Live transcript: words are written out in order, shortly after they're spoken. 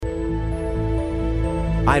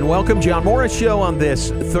Hi, and welcome. John Morris Show on this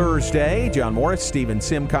Thursday. John Morris, Stephen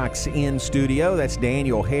Simcox in studio. That's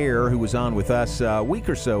Daniel Hare, who was on with us a week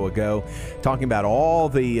or so ago, talking about all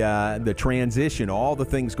the transition, all the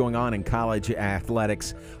things going on in college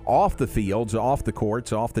athletics, off the fields, off the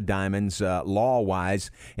courts, off the diamonds, law-wise.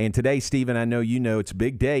 And today, Stephen, I know you know it's a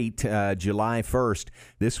big date, July 1st.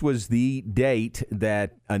 This was the date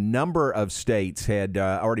that a number of states had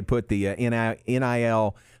already put the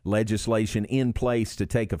NIL legislation in place to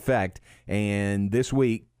take effect. And this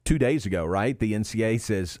week, 2 days ago, right, the NCAA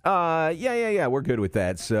says, yeah, we're good with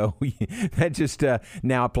that. So that just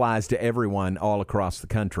now applies to everyone all across the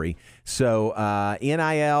country. So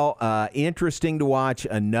NIL, interesting to watch,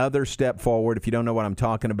 another step forward. If you don't know what I'm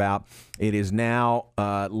talking about, it is now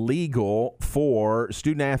legal for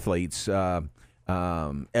student athletes,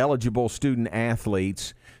 eligible student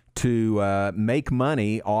athletes, to make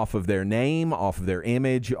money off of their name, off of their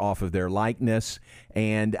image, off of their likeness.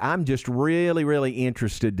 And I'm just really, really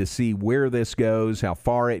interested to see where this goes, how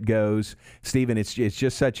far it goes. Stephen, it's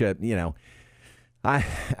just such a,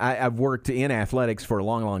 I've worked in athletics for a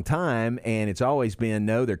long, long time, and it's always been,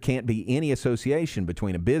 no, there can't be any association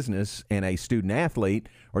between a business and a student athlete,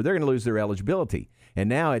 or they're going to lose their eligibility. And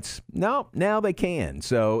now it's, no, now they can.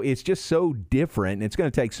 So it's just so different, and it's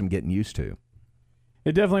going to take some getting used to.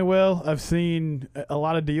 It definitely will. I've seen a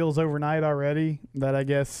lot of deals overnight already that I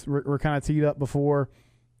guess were kind of teed up before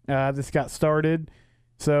this got started.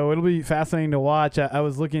 So it'll be fascinating to watch. I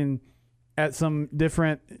was looking at some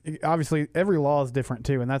different – obviously, every law is different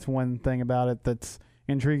too, and that's one thing about it that's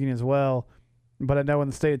intriguing as well. But I know in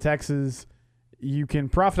the state of Texas, you can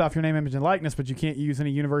profit off your name, image, and likeness, but you can't use any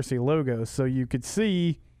university logos. So you could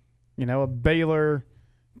see, a Baylor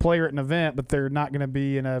player at an event, but they're not going to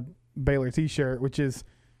be in a – Baylor t-shirt, which is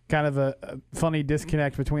kind of a funny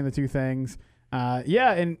disconnect between the two things.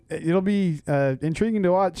 And it'll be intriguing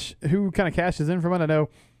to watch who kind of cashes in from it. I know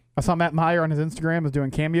I saw Matt Meyer on his Instagram is doing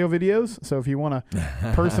cameo videos, so if you want a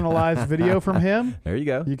personalized video from him, there you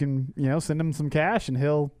go. You can send him some cash and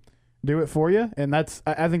he'll do it for you. And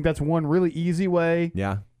I think that's one really easy way,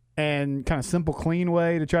 and kind of simple, clean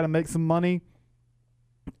way to try to make some money.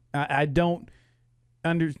 I don't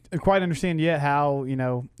quite understand yet how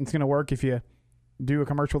it's going to work if you do a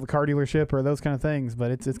commercial with a car dealership or those kind of things, but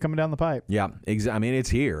it's coming down the pipe. Yeah, I mean, it's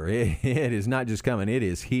here. It is not just coming; it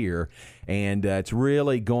is here, and it's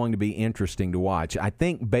really going to be interesting to watch. I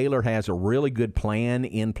think Baylor has a really good plan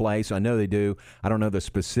in place. I know they do. I don't know the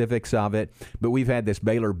specifics of it, but we've had this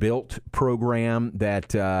Baylor Built program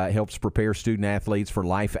that helps prepare student athletes for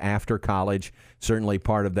life after college. Certainly,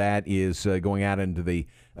 part of that is going out into the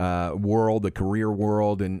world, the career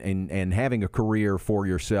world, and having a career for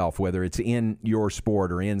yourself, whether it's in your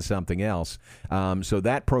sport or in something else. So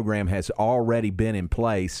that program has already been in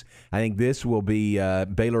place. I think this will be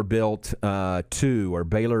Baylor Built 2 or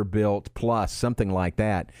Baylor Built Plus, something like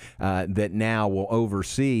that, that now will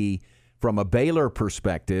oversee, from a Baylor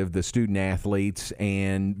perspective, the student athletes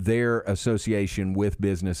and their association with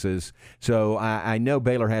businesses. So I know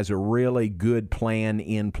Baylor has a really good plan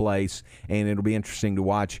in place, and it'll be interesting to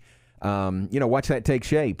watch, watch that take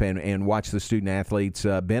shape and watch the student athletes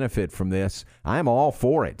benefit from this. I'm all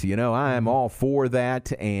for it. I am all for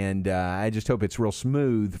that, and I just hope it's real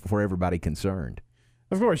smooth for everybody concerned.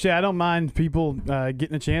 Of course, I don't mind people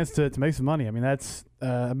getting a chance to make some money. I mean, that's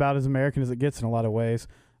about as American as it gets in a lot of ways.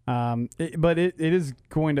 But it is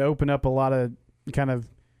going to open up a lot of kind of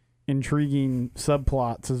intriguing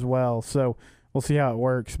subplots as well. So we'll see how it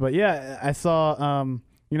works. But yeah, I saw,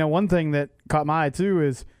 one thing that caught my eye too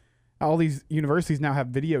is all these universities now have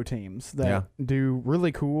video teams that do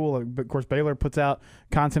really cool. But of course, Baylor puts out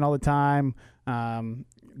content all the time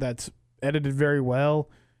that's edited very well.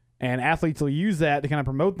 And athletes will use that to kind of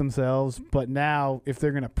promote themselves. But now if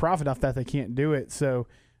they're going to profit off that, they can't do it. So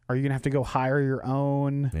are you going to have to go hire your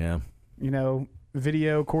own,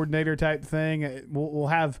 video coordinator type thing? We'll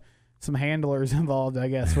have some handlers involved, I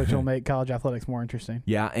guess, which will make college athletics more interesting.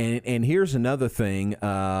 Yeah, and here's another thing.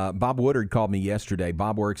 Bob Woodard called me yesterday.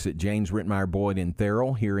 Bob works at James Rittmeyer Boyd in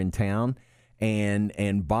Therrell here in town.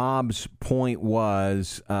 And Bob's point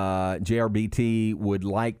was JRBT would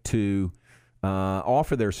like to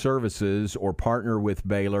offer their services or partner with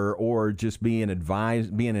Baylor or just be in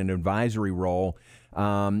an advisory role.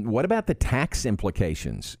 What about the tax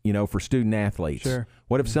implications, for student athletes? Sure.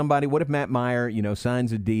 What if Matt Meyer,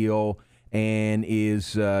 signs a deal and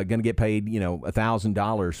is going to get paid,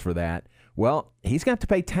 $1,000 for that? Well, he's got to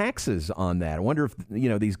pay taxes on that. I wonder if,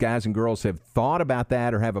 these guys and girls have thought about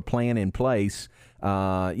that or have a plan in place,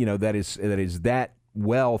 that is that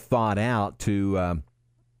well thought out to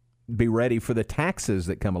be ready for the taxes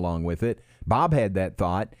that come along with it. Bob had that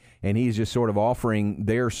thought, and he's just sort of offering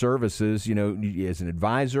their services, as an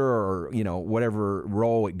advisor or, whatever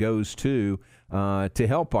role it goes to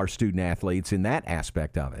help our student athletes in that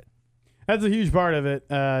aspect of it. That's a huge part of it.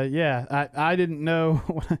 I didn't know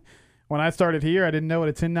when I started here, I didn't know what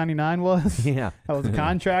a 1099 was. Yeah. I was a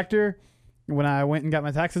contractor. When I went and got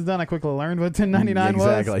my taxes done, I quickly learned what 1099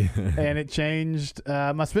 exactly. was. And it changed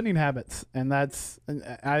my spending habits. And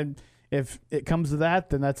if it comes to that,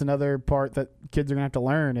 then that's another part that kids are going to have to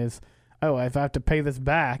learn is, if I have to pay this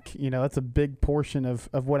back, that's a big portion of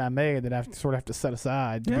what I made that I have to set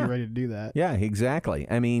aside to be ready to do that. Yeah, exactly.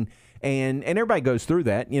 I mean, and everybody goes through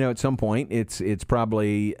that. At some point, it's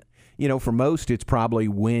probably, for most, it's probably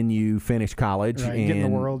when you finish college. Right, and get in the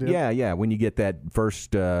world. Yep. Yeah, when you get that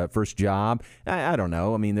first job. I don't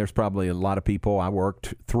know. I mean, there's probably a lot of people. I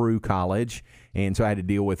worked through college, and so I had to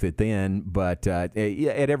deal with it then. But at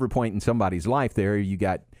every point in somebody's life there, you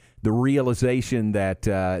got the realization that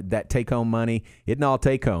that take-home money isn't all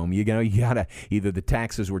take-home. You got to either the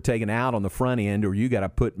taxes were taken out on the front end or you got to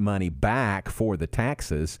put money back for the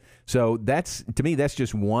taxes. So to me, that's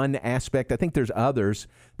just one aspect. I think there's others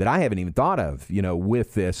that I haven't even thought of,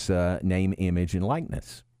 with this name, image, and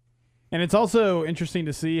likeness. And it's also interesting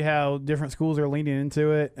to see how different schools are leaning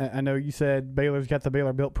into it. I know you said Baylor's got the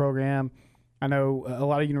Baylor Built program. I know a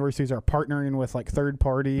lot of universities are partnering with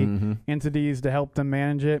third-party entities to help them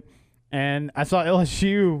manage it. And I saw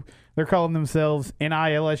LSU, they're calling themselves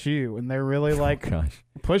NILSU, and they're really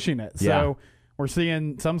pushing it. Yeah. So we're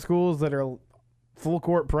seeing some schools that are full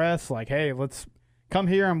court press, hey, let's come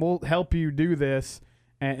here and we'll help you do this.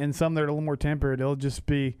 And some that are a little more tempered, it'll just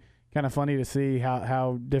be kind of funny to see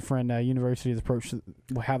how different universities approach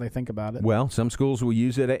how they think about it. Well, some schools will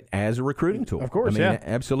use it as a recruiting tool. Of course,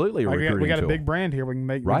 absolutely a recruiting tool. We got a big brand here. We can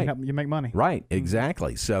make you make money. Right,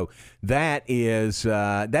 exactly. So that is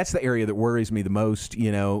that's the area that worries me the most.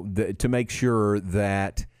 To make sure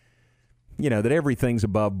that that everything's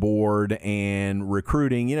above board and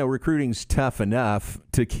recruiting. Recruiting's tough enough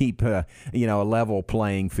to keep a level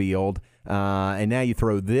playing field. And now you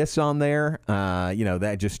throw this on there,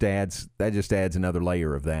 that just adds another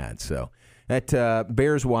layer of that. So that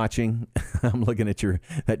bears watching. I'm looking at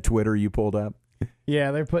that Twitter you pulled up.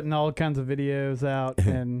 Yeah, they're putting all kinds of videos out,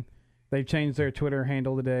 and they've changed their Twitter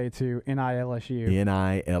handle today to NILSU.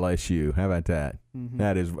 NILSU. How about that? Mm-hmm.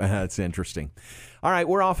 That's interesting. All right,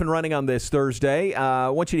 we're off and running on this Thursday. I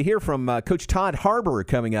want you to hear from Coach Todd Harbour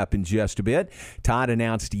coming up in just a bit. Todd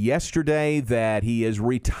announced yesterday that he is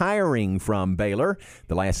retiring from Baylor.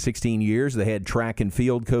 The last 16 years, the head track and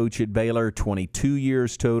field coach at Baylor, 22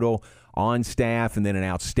 years total on staff, and then an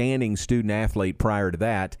outstanding student athlete prior to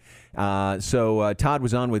that. So Todd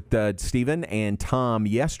was on with Stephen and Tom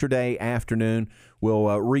yesterday afternoon.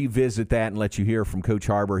 We'll revisit that and let you hear from Coach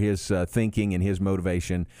Harbour, his thinking and his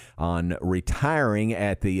motivation on retiring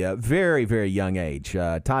at the very, very young age.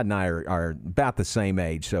 Todd and I are about the same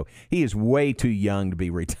age, so he is way too young to be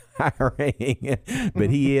retiring. But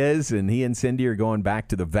he is, and he and Cindy are going back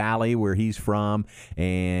to the Valley where he's from,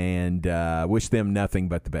 and wish them nothing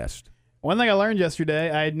but the best. One thing I learned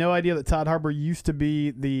yesterday, I had no idea that Todd Harbour used to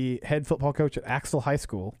be the head football coach at Axtell High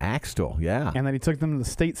School. Axtell, yeah. And then he took them to the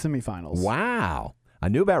state semifinals. Wow. I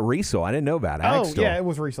knew about Riesel. I didn't know about Axtell. Oh, yeah, it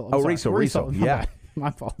was Riesel. Riesel. Yeah.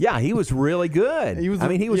 My fault. Yeah, he was really good. He was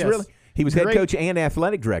head coach and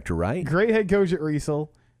athletic director, right? Great head coach at Riesel.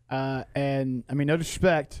 And, no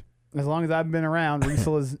disrespect, as long as I've been around,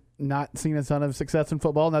 Riesel has not seen a ton of success in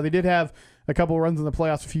football. Now, they did have a couple runs in the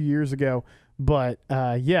playoffs a few years ago. But,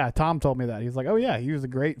 Tom told me that. He was like, oh, yeah, he was a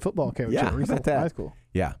great football coach at Riesel High School.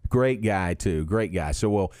 Yeah, great guy, too. Great guy.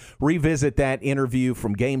 So we'll revisit that interview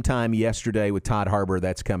from Game Time yesterday with Todd Harbour.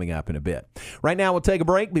 That's coming up in a bit. Right now, we'll take a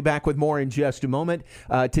break. Be back with more in just a moment.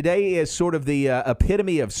 Today is sort of the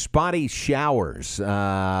epitome of spotty showers.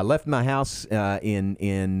 Left my house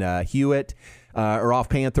in Hewitt. Or off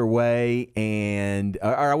Panther Way, and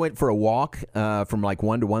I went for a walk from 1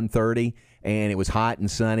 to 1:30, and it was hot and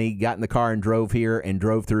sunny. Got in the car and drove here and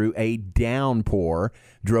drove through a downpour,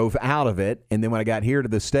 drove out of it, and then when I got here to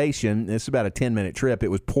the station, this is about a 10-minute trip, it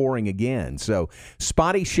was pouring again. So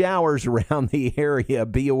spotty showers around the area.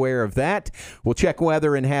 Be aware of that. We'll check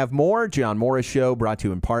weather and have more. John Morris Show brought to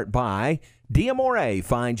you in part by D'Amore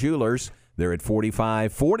Fine Jewelers. They're at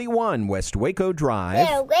 4541 West Waco Drive.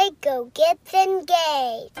 Where Waco gets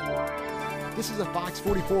engaged. This is a Fox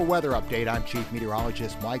 44 weather update. I'm Chief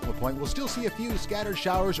Meteorologist Mike LaPointe. We'll still see a few scattered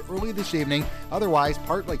showers early this evening. Otherwise,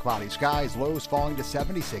 partly cloudy skies, lows falling to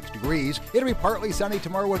 76 degrees. It'll be partly sunny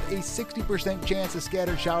tomorrow with a 60% chance of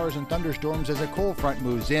scattered showers and thunderstorms as a cold front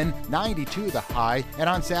moves in, 92 the high. And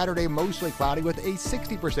on Saturday, mostly cloudy with a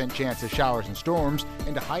 60% chance of showers and storms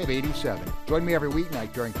and a high of 87. Join me every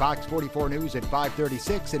weeknight during Fox 44 News at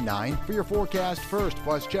 5:36 and 9 for your forecast first.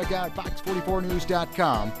 Plus, check out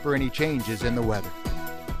fox44news.com for any changes in the weather.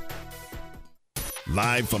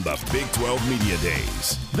 Live from the Big 12 Media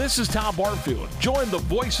Days. This is Tom Barfield. Join the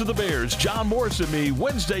voice of the Bears, John Morris, and me,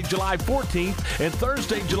 Wednesday, July 14th and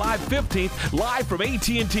Thursday, July 15th, live from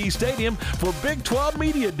AT&T Stadium for Big 12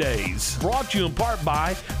 Media Days. Brought to you in part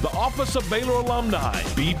by the Office of Baylor Alumni,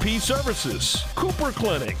 BP Services, Cooper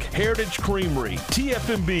Clinic, Heritage Creamery,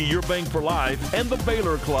 TFMB, Your Bank for Life, and the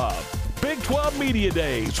Baylor Club. Big 12 Media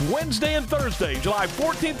Days, Wednesday and Thursday, July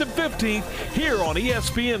 14th and 15th, here on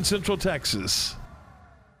ESPN Central Texas.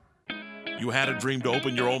 You had a dream to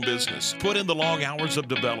open your own business, put in the long hours of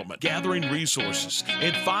development, gathering resources,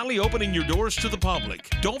 and finally opening your doors to the public.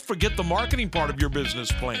 Don't forget the marketing part of your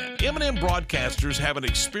business plan. M&M Broadcasters have an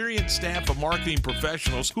experienced staff of marketing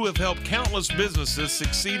professionals who have helped countless businesses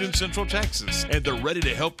succeed in Central Texas, and they're ready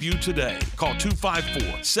to help you today. Call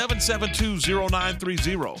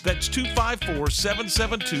 254-772-0930. That's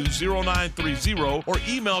 254-772-0930, or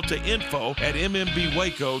email to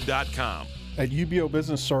info@mmbwaco.com. At UBO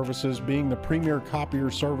Business Services, being the premier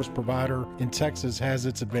copier service provider in Texas has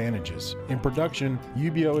its advantages. In production,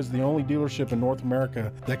 UBO is the only dealership in North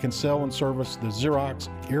America that can sell and service the Xerox,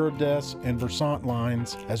 Iridesc, and Versant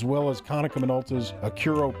lines, as well as Konica Minolta's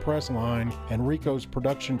Acuro Press line and Ricoh's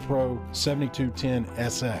Production Pro 7210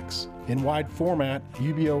 SX. In wide format,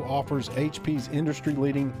 UBO offers HP's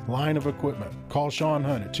industry-leading line of equipment. Call Sean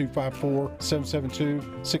Hunt at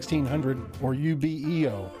 254-772-1600 or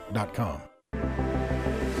ubeo.com.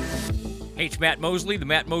 Hey, it's Matt Mosley, The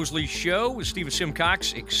Matt Mosley Show with Stephen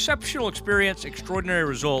Simcox. Exceptional experience, extraordinary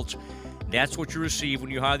results. That's what you receive when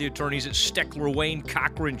you hire the attorneys at Steckler, Wayne,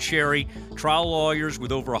 Cochran, Cherry, trial lawyers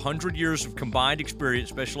with over 100 years of combined experience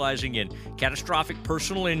specializing in catastrophic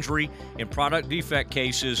personal injury and product defect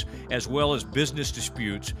cases, as well as business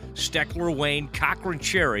disputes. Steckler, Wayne, Cochran,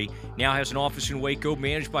 Cherry now has an office in Waco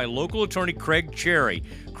managed by local attorney Craig Cherry.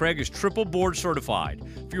 Craig is triple board certified.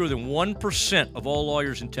 Fewer than 1% of all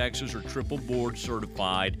lawyers in Texas are triple board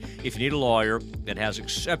certified. If you need a lawyer that has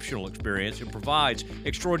exceptional experience and provides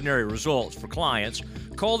extraordinary results for clients,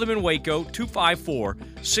 call them in Waco,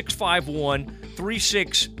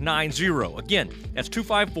 254-651-3690. Again, that's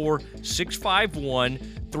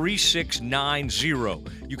 254-651-3690.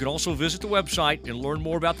 You can also visit the website and learn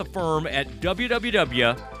more about the firm at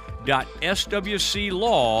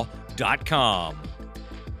www.swclaw.com.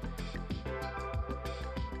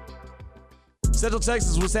 Central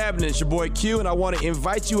Texas, what's happening? It's your boy Q, and I want to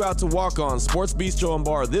invite you out to Walk On Sports Bistro and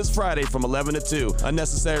Bar this Friday from 11 to 2.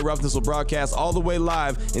 Unnecessary Roughness will broadcast all the way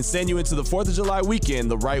live and send you into the 4th of July weekend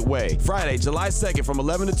the right way. Friday, July 2nd from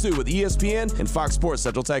 11 to 2 with ESPN and Fox Sports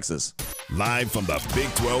Central Texas. Live from the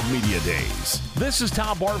Big 12 Media Days. This is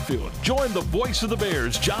Tom Barfield. Join the voice of the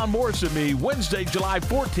Bears, John Morris, and me, Wednesday, July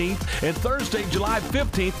 14th and Thursday, July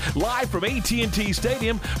 15th, live from AT&T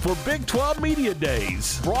Stadium for Big 12 Media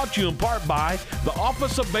Days. Brought to you in part by the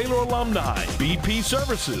Office of Baylor Alumni, BP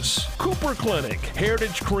Services, Cooper Clinic,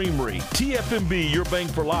 Heritage Creamery, TFMB, Your Bank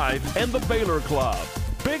for Life, and the Baylor Club.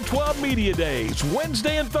 Big 12 Media Days,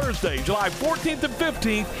 Wednesday and Thursday, July 14th and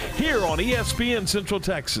 15th, here on ESPN Central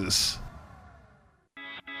Texas.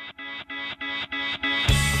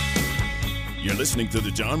 You're listening to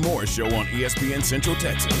The John Morris Show on ESPN Central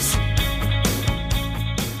Texas.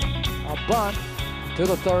 A bunt to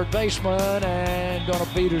the third baseman and going to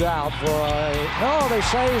beat it out for no, they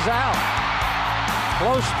say he's out.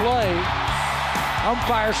 Close play.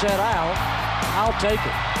 Umpire said out. I'll take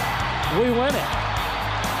it. We win it.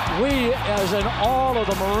 We, as in all of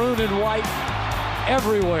the maroon and white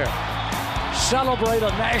everywhere, celebrate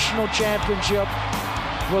a national championship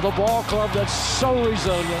with a ball club that's so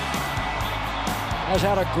resilient, has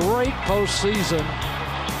had a great postseason,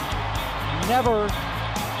 never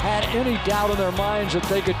had any doubt in their minds that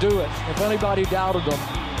they could do it if anybody doubted them.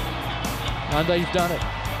 And they've done it.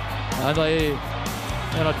 And they,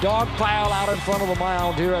 in a dog pile out in front of the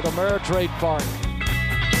mound here at Ameritrade Park.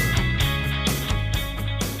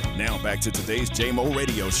 Now back to today's JMO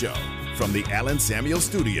Radio Show from the Allen Samuel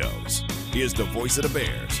Studios. Here's the voice of the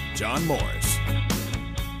Bears, John Morris.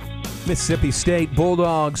 Mississippi State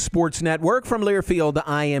Bulldogs Sports Network from Learfield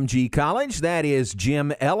IMG College. That is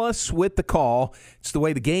Jim Ellis with the call. It's the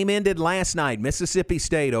way the game ended last night. Mississippi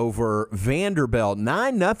State over Vanderbilt.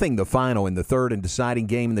 9-0 the final in the third and deciding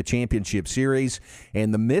game in the championship series.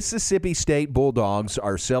 And the Mississippi State Bulldogs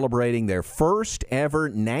are celebrating their first ever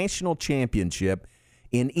national championship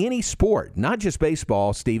in any sport. Not just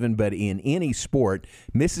baseball, Stephen, but in any sport.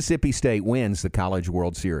 Mississippi State wins the College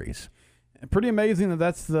World Series. Pretty amazing that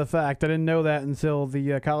that's the fact. I didn't know that until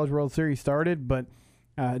the College World Series started, but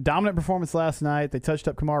dominant performance last night. They touched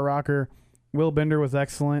up Kamar Rocker. Will Bender was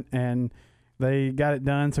excellent, and they got it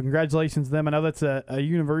done. So congratulations to them. I know that's a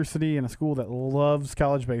university and a school that loves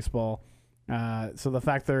college baseball. So the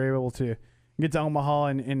fact they're able to get to Omaha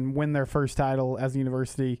and win their first title as a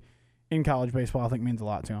university in college baseball, I think means a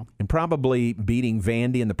lot to them. And probably beating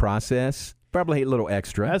Vandy in the process. Probably a little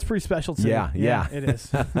extra. That's pretty special, too. Yeah. It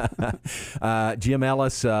is. Jim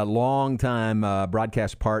Ellis, longtime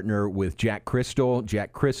broadcast partner with Jack Crystal.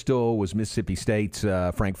 Jack Crystal was Mississippi State's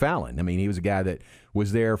Frank Fallon. I mean, he was a guy that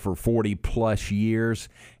was there for 40-plus years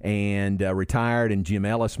and retired, and Jim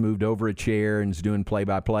Ellis moved over a chair and is doing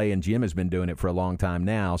play-by-play, and Jim has been doing it for a long time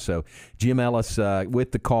now. So Jim Ellis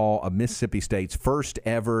with the call of Mississippi State's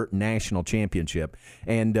first-ever national championship.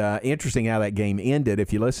 And interesting how that game ended.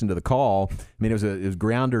 If you listen to the call, I mean, it was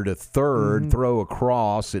grounder to third, throw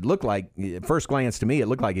across. It looked like, at first glance to me, it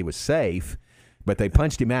looked like he was safe. But they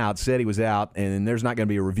punched him out, said he was out, and there's not going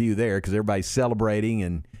to be a review there because everybody's celebrating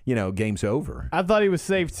and, game's over. I thought he was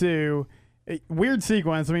safe, too. Weird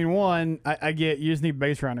sequence. I mean, one, I get you just need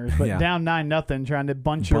base runners, but down 9-0 trying to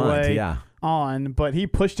bunch your way on. But he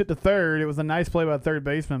pushed it to third. It was a nice play by the third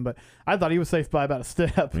baseman, but I thought he was safe by about a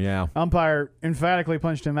step. Yeah. Umpire emphatically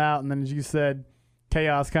punched him out, and then, as you said,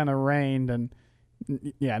 chaos kind of reigned. And,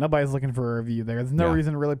 nobody's looking for a review there. There's no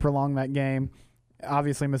reason to really prolong that game.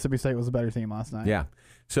 Obviously, Mississippi State was a better team last night. Yeah.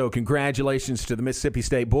 So congratulations to the Mississippi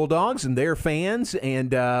State Bulldogs and their fans.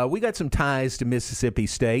 And we got some ties to Mississippi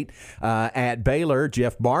State. At Baylor,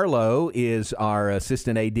 Jeff Barlow is our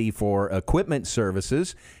assistant AD for equipment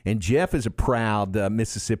services. And Jeff is a proud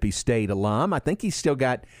Mississippi State alum. I think he's still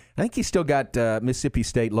got Mississippi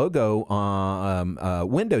State logo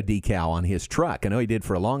window decal on his truck. I know he did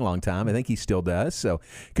for a long, long time. I think he still does. So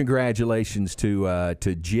congratulations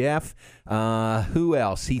to Jeff. Who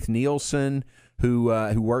else? Heath Nielsen, who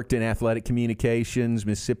worked in athletic communications,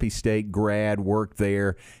 Mississippi State grad, worked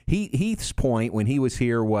there. Heath's point when he was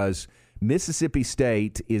here was Mississippi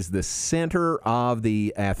State is the center of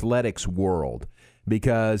the athletics world.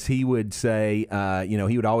 Because he would say,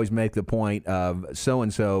 he would always make the point of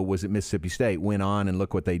so-and-so was at Mississippi State, went on and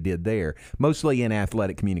look what they did there, mostly in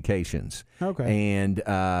athletic communications. Okay. And,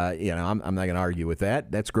 I'm not going to argue with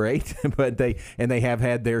that. That's great. But they have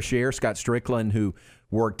had their share. Scott Strickland, who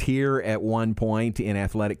worked here at one point in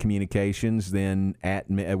athletic communications, then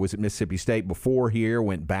was at Mississippi State before here,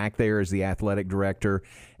 went back there as the athletic director,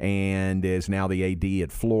 and is now the AD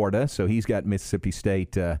at Florida. So he's got Mississippi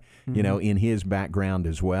State, in his background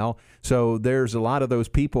as well. So there's a lot of those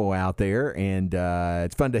people out there, and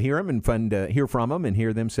it's fun to hear them and fun to hear from them and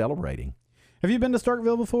hear them celebrating. Have you been to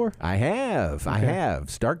Starkville before? I have. Okay. I have.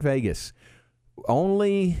 Stark Vegas.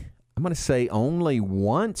 I'm going to say only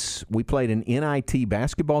once. We played an NIT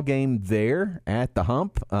basketball game there at the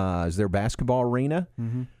Hump, as their basketball arena,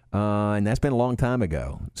 and that's been a long time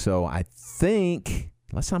ago. So I think,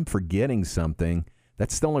 unless I'm forgetting something,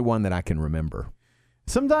 that's the only one that I can remember.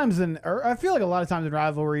 Sometimes, I feel like a lot of times in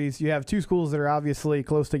rivalries, you have two schools that are obviously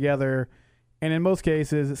close together, and in most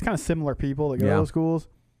cases, it's kind of similar people that go to those schools.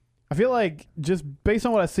 I feel like just based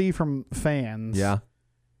on what I see from fans,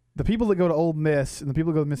 the people that go to Ole Miss and the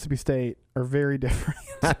people that go to Mississippi State are very different.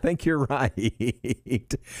 I think you're right.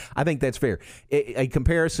 I think that's fair. A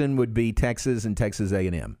comparison would be Texas and Texas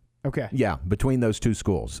A&M. Okay. Yeah, between those two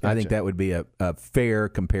schools. Gotcha. I think that would be a fair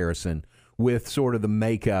comparison with sort of the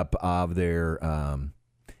makeup of their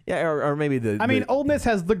or maybe the... I mean, Ole Miss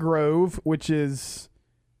has the Grove, which is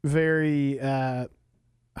very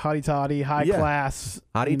hotty-totty, high-class.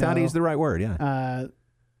 Hotty-totty is the right word,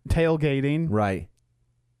 tailgating. Right.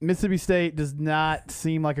 Mississippi State does not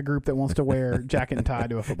seem like a group that wants to wear jacket and tie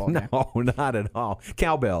to a football game. No, not at all.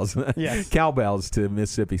 Cowbells. Yes. Cowbells to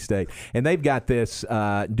Mississippi State. And they've got this,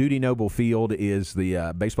 Dudy Noble Field is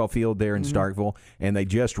the baseball field there in Starkville, and they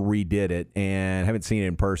just redid it. And I haven't seen it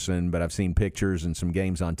in person, but I've seen pictures and some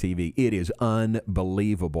games on TV. It is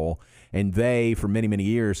unbelievable. And they, for many, many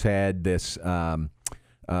years, had this...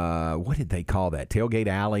 what did they call that? Tailgate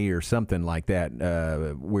alley or something like that,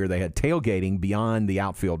 where they had tailgating beyond the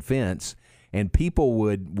outfield fence. and people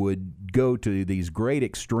would go to these great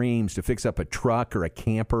extremes to fix up a truck or a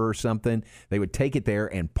camper or something. They would take it there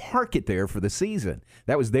and park it there for the season.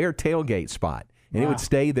 That was their tailgate spot, and it would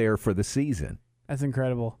stay there for the season. That's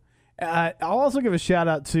incredible. I'll also give a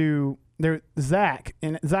shout-out to Zach.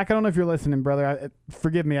 And Zach, I don't know if you're listening, brother.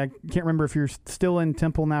 Forgive me. I can't remember if you're still in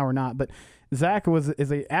Temple now or not, but Zach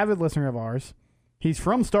is an avid listener of ours. He's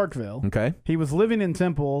from Starkville. Okay. He was living in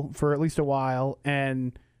Temple for at least a while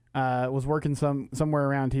and was working somewhere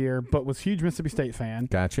around here, but was a huge Mississippi State fan.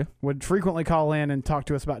 Gotcha. Would frequently call in and talk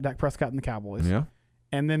to us about Dak Prescott and the Cowboys. Yeah.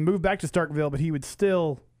 And then moved back to Starkville, but he would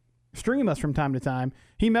still stream us from time to time.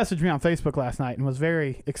 He messaged me on Facebook last night and was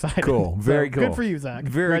very excited. Cool. Very cool. Good for you, Zach.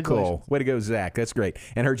 Very cool. Way to go, Zach. That's great.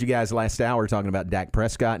 And heard you guys last hour talking about Dak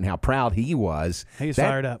Prescott and how proud he was. He's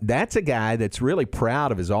fired up. That's a guy that's really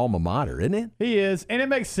proud of his alma mater, isn't it? He is. And it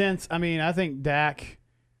makes sense. I mean, I think Dak,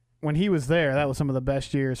 when he was there, that was some of the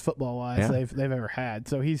best years football-wise they've ever had.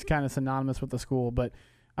 So he's kind of synonymous with the school. But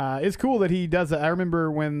it's cool that he does that. I remember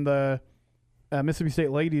when the Mississippi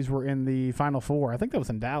State ladies were in the Final Four. I think that was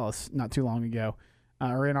in Dallas not too long ago,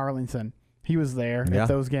 or in Arlington. He was there at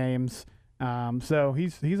those games. So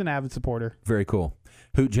he's an avid supporter. Very cool.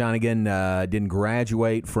 Hoot Johnigan didn't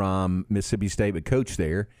graduate from Mississippi State, but coached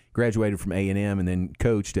there. Graduated from A&M and then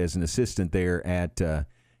coached as an assistant there at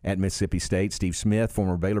Mississippi State. Steve Smith,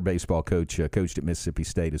 former Baylor baseball coach, coached at Mississippi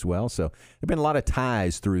State as well. So there have been a lot of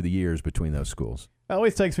ties through the years between those schools. It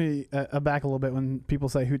always takes me aback a little bit when people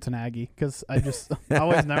say Hoots and Aggie because I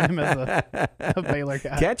always know him as a Baylor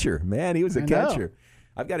guy. Catcher, man. He was a catcher.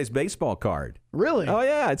 I've got his baseball card. Really? Oh,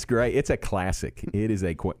 yeah. It's great. It's a classic. It is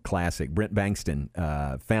a classic. Brent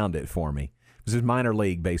Bankston found it for me. It was his minor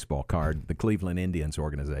league baseball card, the Cleveland Indians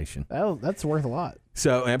organization. Oh, that's worth a lot.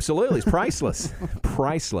 So, absolutely. It's priceless.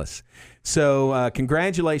 Priceless. So,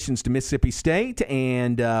 congratulations to Mississippi State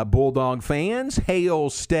and Bulldog fans. Hail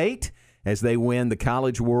State. As they win the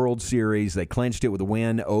College World Series. They clinched it with a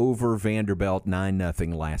win over Vanderbilt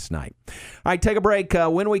 9-0 last night. All right, take a break.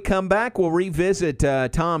 When we come back, we'll revisit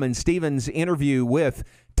Tom and Steven's interview with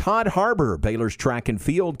Todd Harbor, Baylor's track and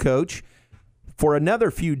field coach. For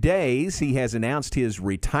another few days, he has announced his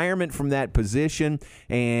retirement from that position,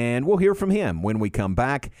 and we'll hear from him when we come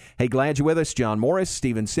back. Hey, glad you're with us. John Morris,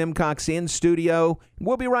 Steven Simcox in studio.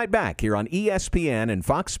 We'll be right back here on ESPN and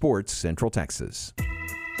Fox Sports Central Texas.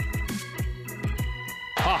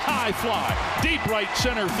 A high fly, deep right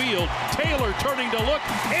center field. Taylor turning to look.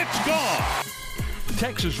 It's gone.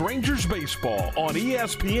 Texas Rangers baseball on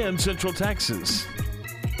ESPN Central Texas.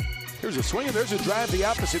 Here's a swing, and there's a drive the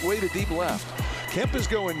opposite way to deep left. Kemp is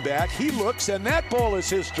going back. He looks, and that ball is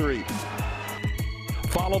history.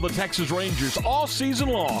 Follow the Texas Rangers all season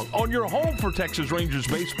long on your home for Texas Rangers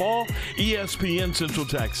baseball, ESPN Central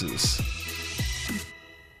Texas.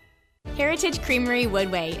 Heritage Creamery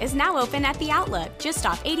Woodway is now open at The Outlook, just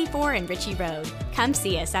off 84 and Ritchie Road. Come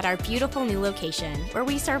see us at our beautiful new location, where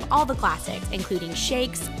we serve all the classics, including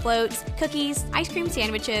shakes, floats, cookies, ice cream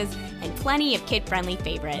sandwiches, and plenty of kid-friendly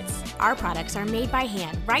favorites. Our products are made by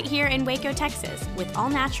hand right here in Waco, Texas, with all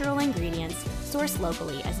natural ingredients sourced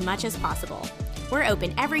locally as much as possible. We're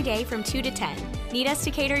open every day from 2 to 10. Need us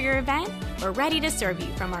to cater your event? We're ready to serve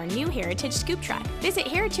you from our new Heritage Scoop Truck. Visit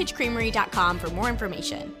heritagecreamery.com for more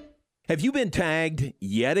information. Have you been tagged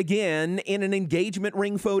yet again in an engagement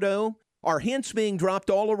ring photo? Are hints being dropped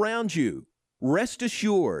all around you? Rest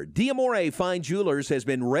assured, D'Amore Fine Jewelers has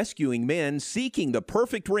been rescuing men seeking the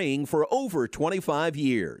perfect ring for over 25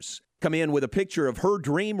 years. Come in with a picture of her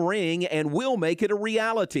dream ring and we'll make it a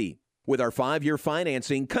reality. With our 5-year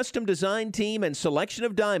financing, custom design team, and selection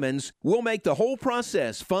of diamonds, we'll make the whole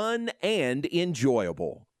process fun and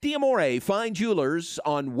enjoyable. D'Amore Fine Jewelers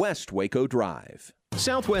on West Waco Drive.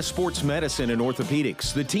 Southwest Sports Medicine and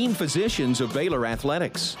Orthopedics, the team physicians of Baylor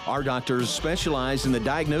Athletics. Our doctors specialize in the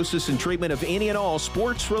diagnosis and treatment of any and all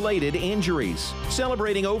sports-related injuries.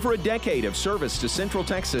 Celebrating over a decade of service to Central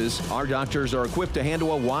Texas, our doctors are equipped to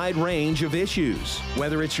handle a wide range of issues.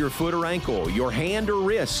 Whether it's your foot or ankle, your hand or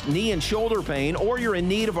wrist, knee and shoulder pain, or you're in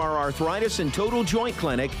need of our arthritis and total joint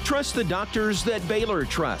clinic, trust the doctors that Baylor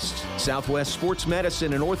trusts. Southwest Sports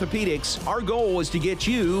Medicine and Orthopedics, our goal is to get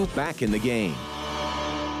you back in the game.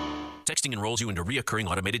 Texting enrolls you into reoccurring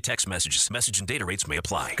automated text messages. Message and data rates may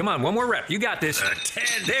apply. Come on, one more rep. You got this.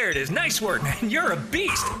 10. There it is. Nice work, man. You're a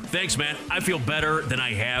beast. Thanks, man. I feel better than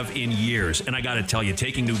I have in years. And I got to tell you,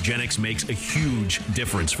 taking Nugenix makes a huge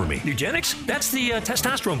difference for me. Nugenix? That's the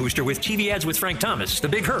testosterone booster with TV ads with Frank Thomas. The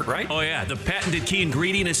Big Hurt, right? Oh, yeah. The patented key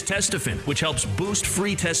ingredient is Testofen, which helps boost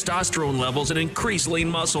free testosterone levels and increase lean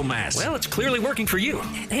muscle mass. Well, it's clearly working for you.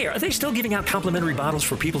 Hey, are they still giving out complimentary bottles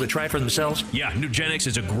for people to try for themselves? Yeah, Nugenix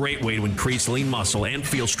is a great way to increase lean muscle and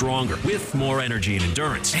feel stronger with more energy and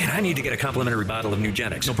endurance. Man, I need to get a complimentary bottle of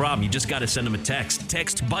Nugenix. No problem. You just got to send them a text.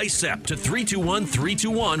 Text BICEP to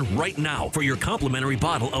 321-321 right now for your complimentary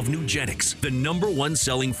bottle of Nugenix, the #1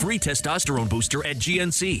 selling free testosterone booster at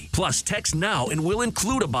GNC. Plus, text now and we'll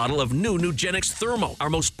include a bottle of new Nugenix Thermo, our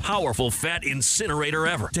most powerful fat incinerator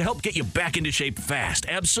ever, to help get you back into shape fast,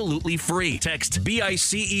 absolutely free. Text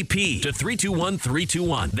BICEP to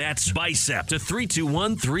 321-321. That's BICEP to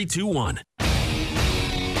 321-321.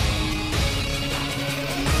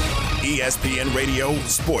 ESPN Radio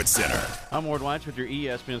Sports Center. I'm Ward Weitz with your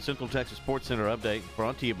ESPN Central Texas Sports Center update,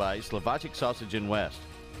 brought to you by Slovacic Sausage in West.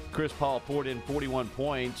 Chris Paul poured in 41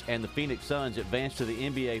 points, and the Phoenix Suns advanced to the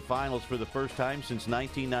NBA Finals for the first time since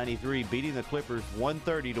 1993, beating the Clippers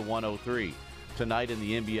 130-103. Tonight in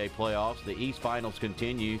the NBA playoffs, the East Finals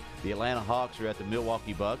continue. The Atlanta Hawks are at the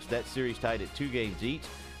Milwaukee Bucks. That series tied at 2 games each.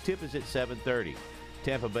 Tip is at 7:30.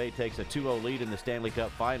 Tampa Bay takes a 2-0 lead in the Stanley Cup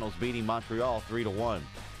Finals, beating Montreal 3-1.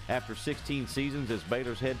 After 16 seasons as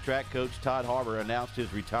Baylor's head track coach, Todd Harbour announced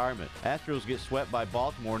his retirement. Astros get swept by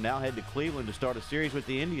Baltimore, now head to Cleveland to start a series with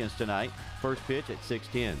the Indians tonight. First pitch at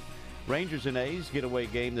 6:10. Rangers and A's get away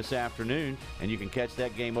game this afternoon, and you can catch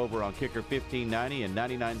that game over on Kicker 1590 and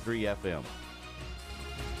 99.3 FM.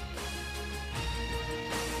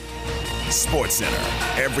 Sports Center,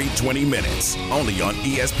 every 20 minutes, only on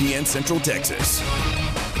ESPN Central Texas.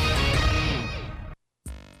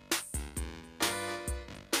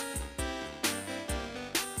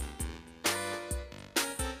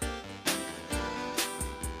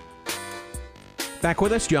 Back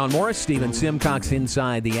with us, John Morris, Stephen Simcox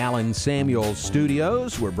inside the Allen Samuels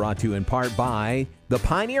studios. We're brought to you in part by the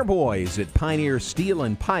Pioneer Boys at Pioneer Steel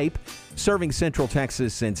and Pipe. Serving Central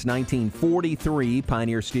Texas since 1943,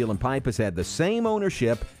 Pioneer Steel and Pipe has had the same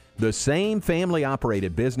ownership, the same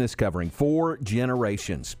family-operated business covering 4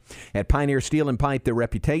 generations. At Pioneer Steel and Pipe, their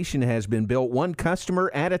reputation has been built one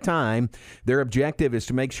customer at a time. Their objective is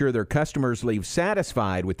to make sure their customers leave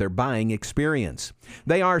satisfied with their buying experience.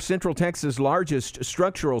 They are Central Texas' largest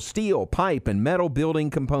structural steel, pipe, and metal building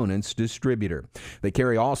components distributor. They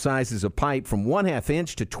carry all sizes of pipe from 1/2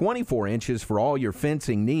 inch to 24 inches for all your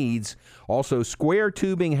fencing needs. Also, square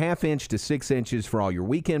tubing 1/2 inch to 6 inches for all your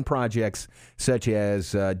weekend projects, such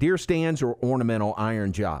as deer stands or ornamental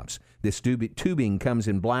iron jobs. This tubing comes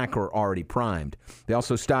in black or already primed. They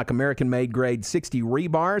also stock American-made grade 60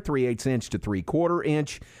 rebar, 3/8 inch to 3/4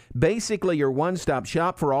 inch. Basically, your one-stop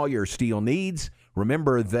shop for all your steel needs.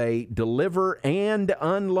 Remember, they deliver and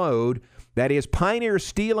unload. That is Pioneer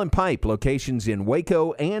Steel and Pipe, locations in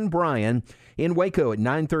Waco and Bryan. In Waco at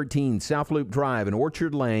 913 South Loop Drive and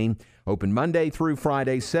Orchard Lane. Open Monday through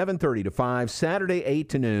Friday, 7:30 to 5, Saturday 8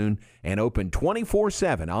 to noon, and open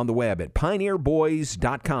 24/7 on the web at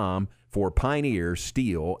pioneerboys.com for Pioneer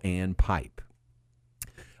Steel and Pipe.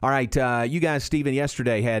 All right, you guys, Stephen,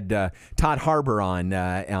 yesterday had Todd Harbour on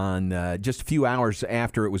just a few hours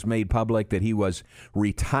after it was made public that he was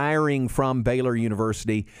retiring from Baylor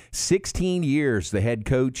University. 16 years the head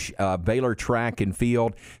coach of Baylor track and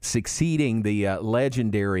field, succeeding the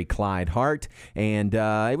legendary Clyde Hart. And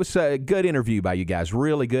it was a good interview by you guys,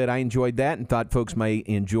 really good. I enjoyed that and thought folks may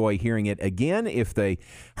enjoy hearing it again if they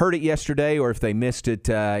heard it yesterday or if they missed it.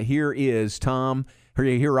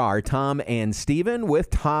 Here are Tom and Stephen with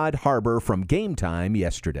Todd Harbour from Game Time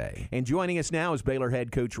yesterday. And joining us now is Baylor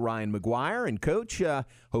head coach Ryan McGuire. And, Coach,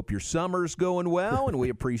 hope your summer's going well, and we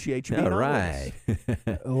appreciate you being on with us.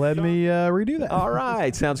 Let me redo that. All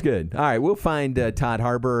right, sounds good. All right, we'll find Todd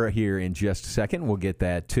Harbour here in just a second. We'll get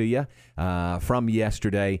that to you from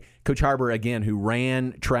yesterday. Coach Harbour, again, who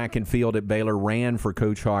ran track and field at Baylor, ran for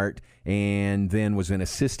Coach Hart, and then was an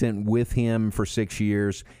assistant with him for 6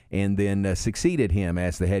 years, and then succeeded him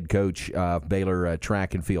as the head coach of Baylor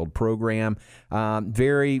track and field program.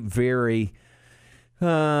 Very, very,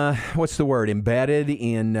 what's the word? Embedded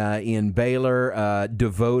in Baylor,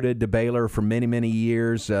 devoted to Baylor for many, many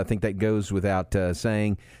years. I think that goes without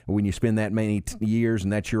saying. When you spend that many years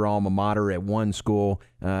and that's your alma mater at one school,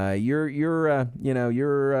 you're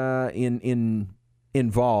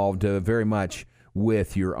involved very much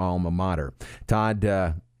with your alma mater. Todd,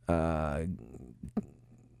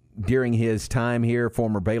 during his time here,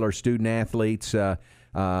 former Baylor student athletes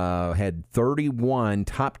had 31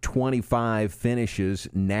 top 25 finishes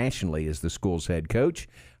nationally as the school's head coach.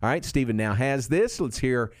 All right, Stephen now has this. Let's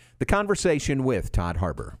hear the conversation with Todd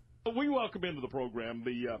Harbour. We welcome into the program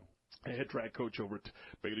the head track coach over at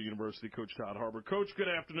Baylor University, Coach Todd Harbour. Coach, good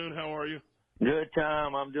afternoon. How are you? Good,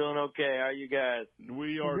 Tom. I'm doing okay. How are you guys?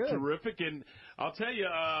 We are terrific, and I'll tell you,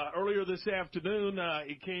 earlier this afternoon,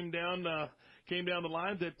 it came down the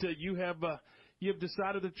line that you have you've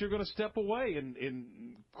decided that you're going to step away. And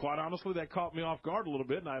quite honestly, that caught me off guard a little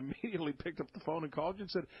bit, and I immediately picked up the phone and called you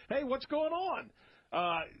and said, hey, what's going on?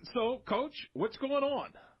 So, Coach, what's going on?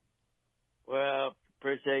 Well,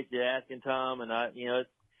 appreciate you asking, Tom. And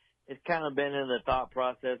it's kind of been in the thought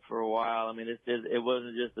process for a while. I mean, it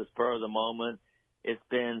wasn't just a spur of the moment. It's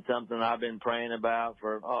been something I've been praying about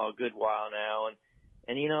for a good while now.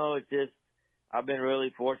 And it's just I've been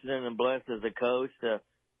really fortunate and blessed as a coach to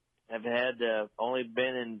have had only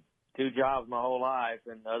been in 2 jobs my whole life,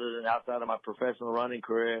 and other than outside of my professional running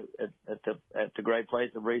career at the great place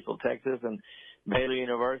of Reesville, Texas, and Baylor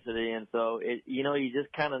University. And so you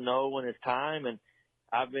just kind of know when it's time, and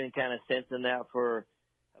I've been kind of sensing that for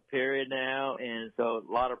a period now, and so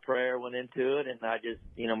a lot of prayer went into it, and I just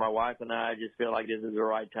my wife and I just feel like this is the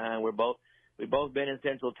right time. We've both been in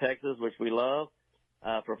Central Texas, which we love,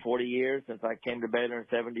 for 40 years. Since I came to Baylor in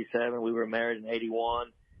 77, we were married in 80.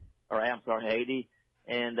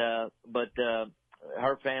 And, but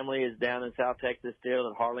her family is down in South Texas still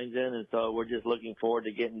at Harlingen. And so we're just looking forward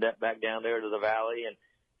to getting that back down there to the Valley and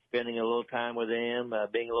spending a little time with them,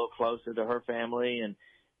 being a little closer to her family. And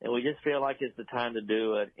we just feel like it's the time to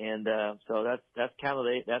do it. And, so that's kind of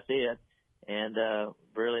that's it. And,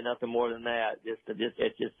 really nothing more than that.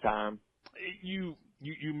 It's just time. You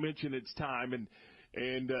mentioned it's time and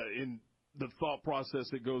in the thought process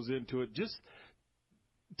that goes into it. Just,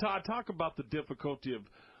 Todd, talk about the difficulty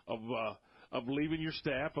of leaving your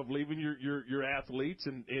staff, of leaving your athletes,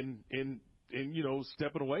 and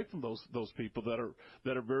stepping away from those people that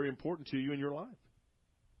are very important to you in your life.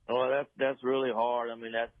 Well, that's really hard. I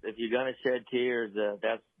mean, if you're going to shed tears,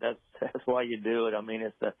 that's why you do it. I mean,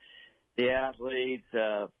 it's the athletes,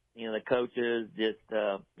 the coaches, just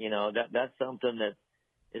that's something that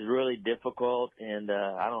is really difficult, and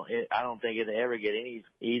I don't think it'll ever get any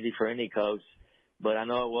easy for any coach. But I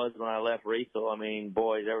know it was when I left Reesville. I mean,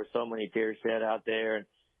 boy, there were so many tears shed out there,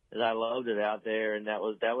 and I loved it out there, and that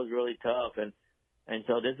was really tough. And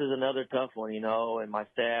so this is another tough one, and my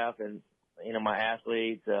staff and my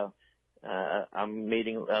athletes. I'm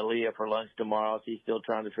meeting Leah for lunch tomorrow. She's still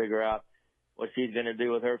trying to figure out what she's going to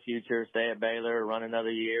do with her future, stay at Baylor, run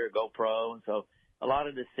another year, go pro. And so a lot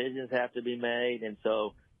of decisions have to be made, and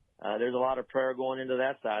so there's a lot of prayer going into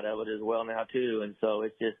that side of it as well now too. And so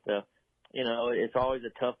it's just it's always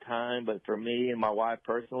a tough time, but for me and my wife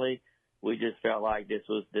personally, we just felt like this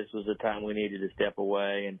was the time we needed to step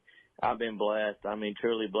away. And I've been blessed. I mean,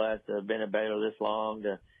 truly blessed to have been at Baylor this long,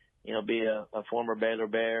 to be a former Baylor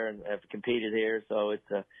Bear and have competed here. So it's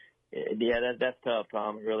that's tough,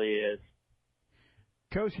 Tom. It really is.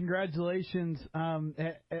 Coach, congratulations.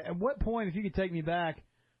 At what point, if you could take me back,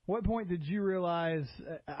 what point did you realize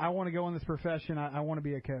I want to go in this profession? I want to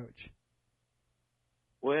be a coach?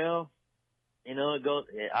 Well,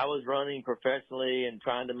 I was running professionally and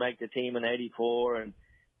trying to make the team in '84,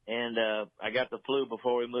 and I got the flu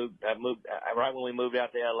before we moved. I moved right when we moved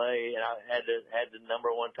out to LA, and I had the number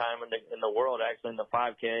one time in the world actually in the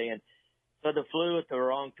 5K, and so the flu at the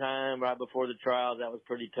wrong time right before the trials. That was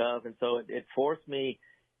pretty tough, and so it forced me.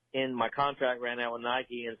 In my contract ran out with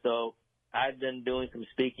Nike, and so I'd been doing some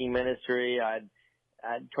speaking ministry. I'd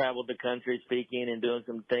traveled the country speaking and doing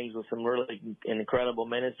some things with some really incredible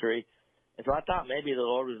ministry. And so I thought maybe the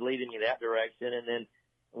Lord was leading me that direction. And then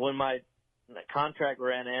when my contract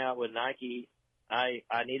ran out with Nike, I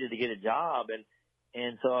needed to get a job.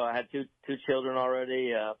 And so I had two children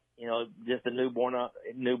already, just a newborn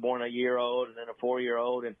a year old and then a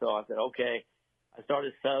 4-year-old. And so I said, okay, I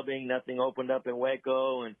started subbing. Nothing opened up in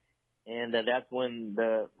Waco. And that's when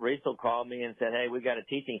the Reesville called me and said, hey, we got a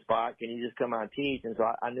teaching spot. Can you just come out and teach? And so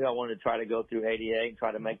I knew I wanted to try to go through ADA and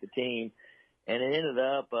try to make the team. And it ended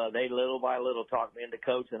up, they little by little talked me into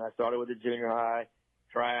coaching. I started with the junior high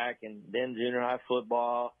track and then junior high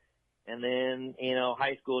football and then,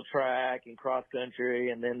 high school track and cross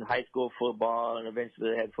country and then high school football and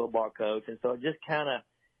eventually the head football coach. And so it just kind of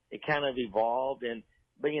evolved.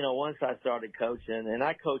 But once I started coaching, and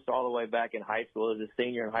I coached all the way back in high school as a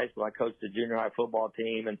senior in high school, I coached the junior high football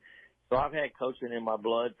team. And so I've had coaching in my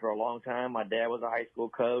blood for a long time. My dad was a high school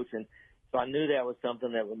coach. And so I knew that was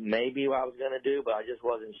something that maybe I was going to do, but I just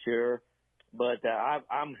wasn't sure. But I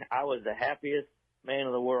was the happiest man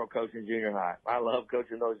in the world coaching junior high. I love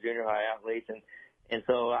coaching those junior high athletes. And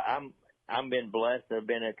so I'm been blessed to have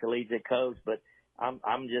been a collegiate coach, but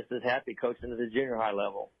I'm just as happy coaching at the junior high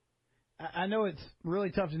level. I know it's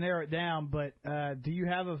really tough to narrow it down, but do you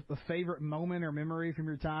have a favorite moment or memory from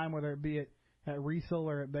your time, whether it be at Reesville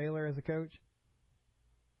or at Baylor as a coach?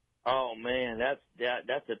 Oh man,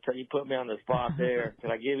 you put me on the spot there.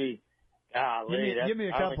 Can I give you? Golly, give me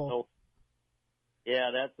a couple.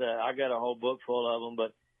 Yeah, that's I got a whole book full of them.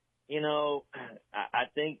 But, you know, I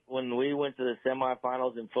think when we went to the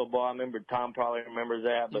semifinals in football, I remember Tom probably remembers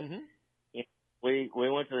that, but you know, we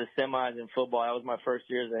went to the semis in football. That was my first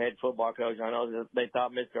year as a head football coach. I know that they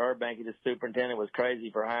thought Mr. Urbanky, the superintendent, was crazy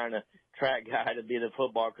for hiring a track guy to be the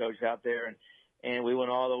football coach out there. And we went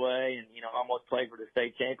all the way and, you know, almost played for the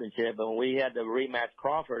state championship. But when we had to rematch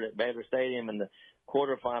Crawford at Baylor Stadium in the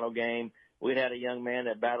quarterfinal game, we'd had a young man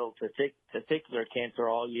that battled testicular cancer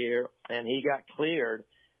all year, and he got cleared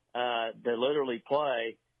to literally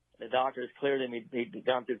play. The doctors cleared him. He'd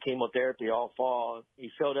gone through chemotherapy all fall. He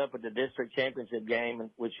showed up at the district championship game,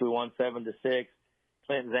 which we won 7-6.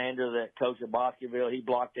 Clint Zander, the coach at Bosqueville, he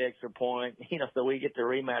blocked the extra point. You know, so we get to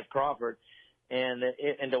rematch Crawford. And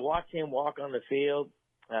to watch him walk on the field,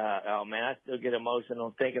 oh, man, I still get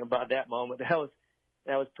emotional thinking about that moment. That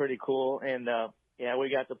was pretty cool. And, yeah,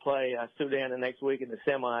 we got to play Sudan the next week in the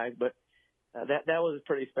semis, but that was a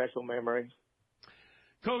pretty special memory.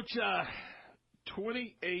 Coach,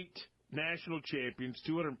 28 national champions,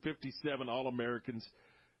 257 All-Americans,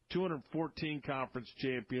 214 conference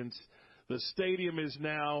champions. The stadium is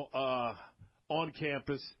now on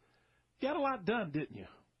campus. You got a lot done, didn't you?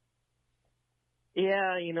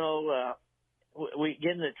 Yeah, you know, we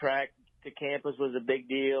getting the track to campus was a big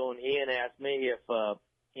deal, and Ian asked me if,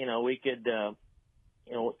 you know, we could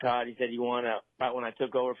you know, Todd, he said, about when I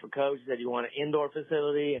took over for coach, he said, you want an indoor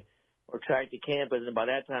facility or track to campus? And by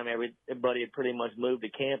that time, everybody had pretty much moved to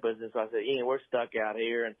campus. And so I said, Ian, we're stuck out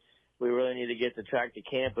here, and we really need to get the track to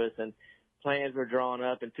campus. And plans were drawn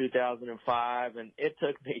up in 2005, and it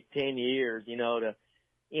took me 10 years, you know, to,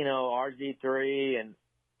 you know, RG3 and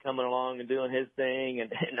coming along and doing his thing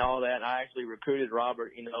and all that. And I actually recruited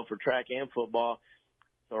Robert, you know, for track and football.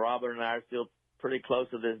 So Robert and I are still pretty close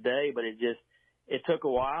to this day, but it took a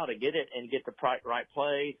while to get it and get the right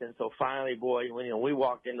place. And so finally, boy, when, you know, we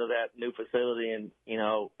walked into that new facility and, you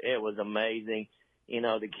know, it was amazing. You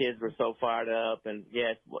know, the kids were so fired up, and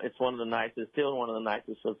yes, it's still one of the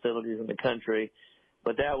nicest facilities in the country.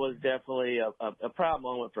 But that was definitely a proud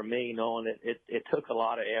moment for me, knowing that it took a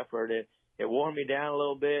lot of effort. It wore me down a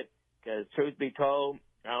little bit because, truth be told,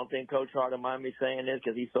 I don't think Coach Hart will mind me saying this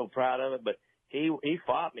because he's so proud of it, but he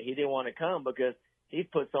fought me. He didn't want to come because he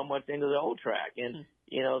put so much into the old track and,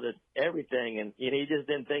 you know, everything. And you know, he just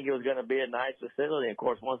didn't think it was going to be a nice facility. And of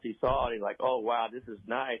course, once he saw it, he's like, oh, wow, this is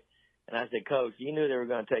nice. And I said, Coach, you knew they were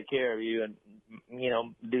going to take care of you and, you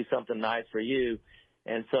know, do something nice for you.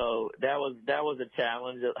 And so that was a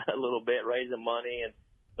challenge a little bit, raising money.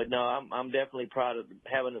 But no, I'm definitely proud of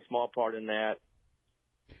having a small part in that.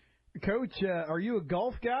 Coach, are you a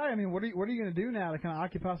golf guy? I mean, what are you going to do now to kind of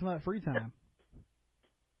occupy some of that free time?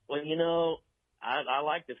 Well, you know, I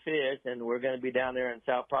like to fish, and we're going to be down there in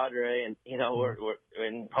South Padre, and you know,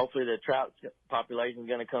 and hopefully the trout population is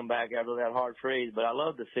going to come back after that hard freeze. But I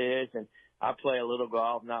love to fish, and I play a little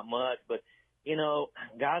golf, not much. But you know,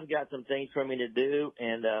 God's got some things for me to do,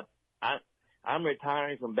 and I'm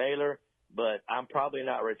retiring from Baylor, but I'm probably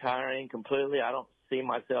not retiring completely. I don't see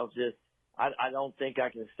myself I don't think I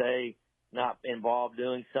can stay not involved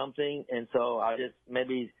doing something, and so I just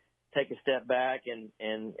maybe take a step back and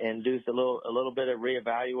do a little bit of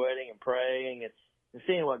reevaluating and praying and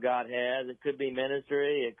seeing what God has. It could be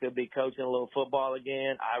ministry. It could be coaching a little football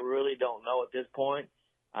again. I really don't know at this point.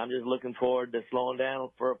 I'm just looking forward to slowing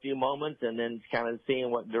down for a few moments and then kind of seeing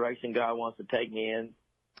what direction God wants to take me in.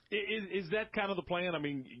 Is that kind of the plan? I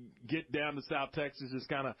mean, get down to South Texas, just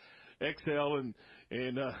kind of exhale and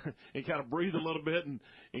kind of breathe a little bit and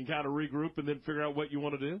kind of regroup and then figure out what you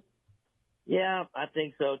want to do? Yeah, I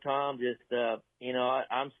think so, Tom. Just, you know,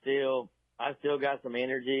 I still got some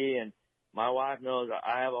energy, and my wife knows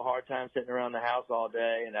I have a hard time sitting around the house all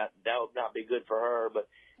day, and that would not be good for her. But,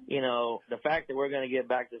 you know, the fact that we're going to get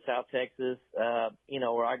back to South Texas, you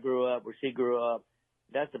know, where I grew up, where she grew up,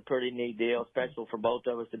 that's a pretty neat deal, special for both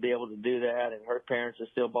of us to be able to do that. And her parents are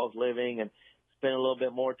still both living, and spend a little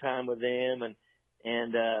bit more time with them.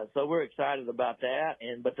 And so we're excited about that.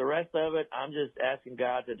 But the rest of it, I'm just asking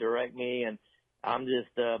God to direct me, and I'm just,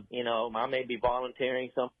 you know, I may be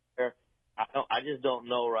volunteering somewhere. I just don't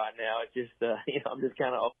know right now. It's just, you know, I'm just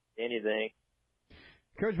kind of open to anything.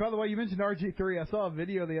 Coach, by the way, you mentioned RG3. I saw a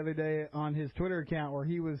video the other day on his Twitter account where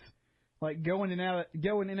he was like going in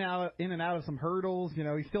and out of some hurdles. You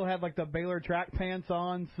know, he still had like the Baylor track pants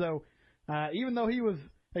on. So even though he was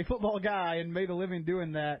a football guy and made a living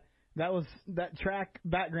doing that, that track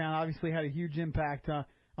background obviously had a huge impact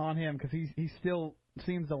on him because he still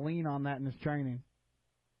seems to lean on that in his training.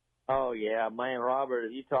 Oh yeah, man, Robert,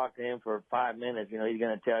 if you talk to him for 5 minutes, you know, he's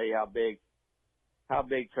going to tell you how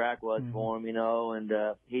big track was for him, you know, and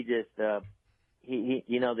he just he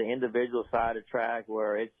the individual side of track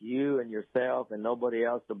where it's you and yourself and nobody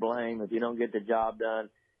else to blame. If you don't get the job done,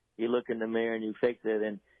 you look in the mirror and you fix it.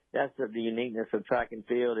 And that's the uniqueness of track and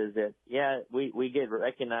field is that, we get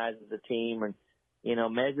recognized as a team and,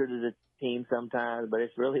 measured as a team sometimes, but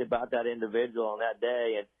it's really about that individual on that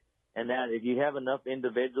day. And that if you have enough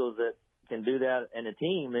individuals that can do that in a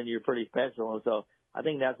team, then you're pretty special. And so I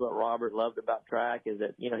think that's what Robert loved about track is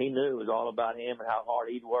that, he knew it was all about him and how hard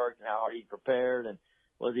he'd worked and how hard he'd prepared and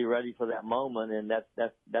was he ready for that moment. And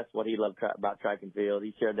that's what he loved about track and field.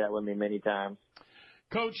 He shared that with me many times.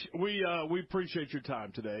 Coach, we appreciate your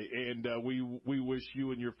time today, and we wish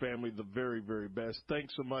you and your family the very, very best.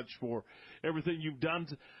 Thanks so much for everything you've done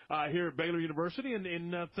here at Baylor University,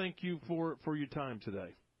 and thank you for your time today.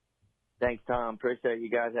 Thanks, Tom. Appreciate you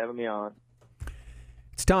guys having me on.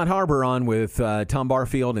 It's Todd Harbor on with Tom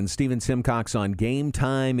Barfield and Steven Simcox on Game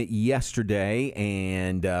Time yesterday,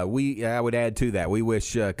 and I would add to that, we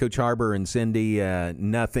wish Coach Harbor and Cindy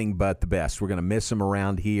nothing but the best. We're going to miss them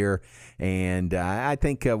around here, and I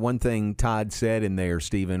think one thing Todd said in there,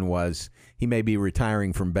 Steven, was he may be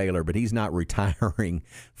retiring from Baylor, but he's not retiring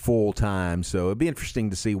full-time, so it'll be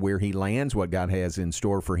interesting to see where he lands, what God has in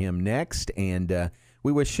store for him next, and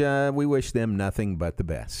we wish them nothing but the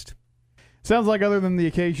best. Sounds like other than the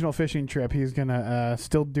occasional fishing trip, he's going to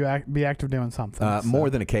still be active doing something. More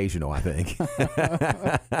than occasional, I think.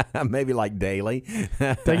 Maybe like daily.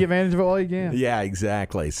 Take advantage of it while you can. Yeah,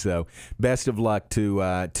 exactly. So best of luck to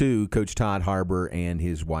Coach Todd Harbor and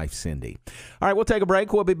his wife, Cindy. All right, we'll take a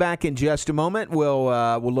break. We'll be back in just a moment.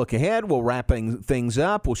 We'll look ahead. We'll wrap things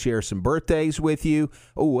up. We'll share some birthdays with you.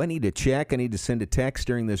 Oh, I need to check. I need to send a text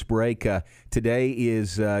during this break. Today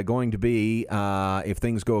is going to be, if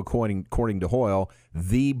things go according to Hoyle,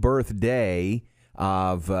 the birthday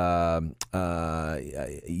of young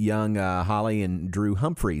Holly and Drew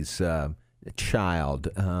Humphreys' child,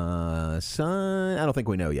 son. I don't think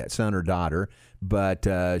we know yet, son or daughter, but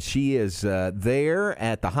she is there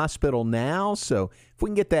at the hospital now. So if we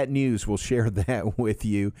can get that news, we'll share that with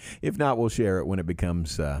you. If not, we'll share it when it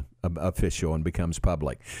becomes official and becomes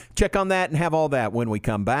public. Check on that and have all that when we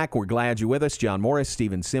come back. We're glad you're with us. John Morris,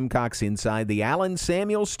 Steven Simcox inside the Allen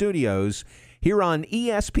Samuel Studios here on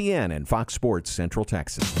ESPN and Fox Sports Central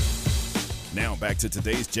Texas. Now back to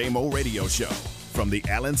today's JMO Radio Show from the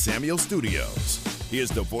Allen Samuel Studios.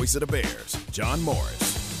 Here's the voice of the Bears, John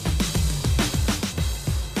Morris.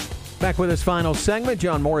 Back with his final segment,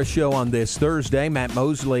 John Morris Show on this Thursday. Matt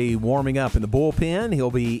Mosley warming up in the bullpen. He'll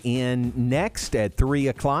be in next at 3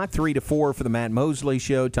 o'clock, 3 to 4 for the Matt Mosley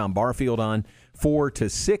Show. Tom Barfield on 4 to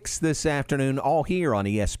 6 this afternoon, all here on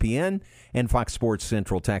ESPN and Fox Sports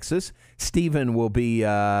Central Texas. Steven will be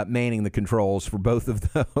manning the controls for both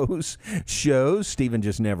of those shows. Steven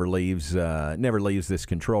just never leaves this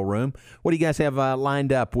control room. What do you guys have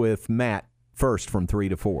lined up with Matt first from 3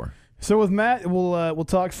 to 4? So with Matt, we'll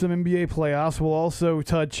talk some NBA playoffs. We'll also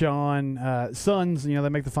touch on Suns. They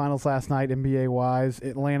make the finals last night, NBA-wise.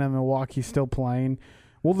 Atlanta, Milwaukee still playing.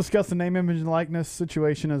 We'll discuss the name, image, and likeness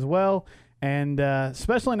situation as well. And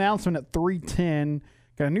special announcement at 3:10.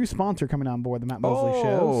 Got a new sponsor coming on board, the Matt Mosley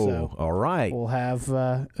Show. So all right. We'll have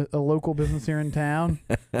a local business here in town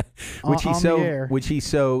which he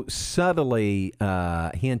so subtly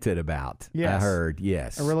hinted about. Yes. I heard,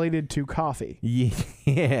 yes. Related to coffee.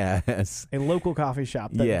 Yes. A local coffee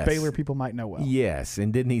shop that Baylor people might know well. Yes,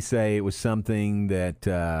 and didn't he say it was something that,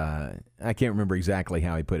 I can't remember exactly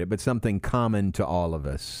how he put it, but something common to all of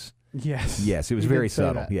us. Yes, it was very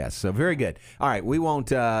subtle. Yes, so very good. All right, we won't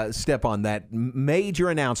step on that major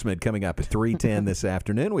announcement coming up at 3:10 this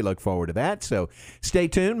afternoon. We look forward to that. So stay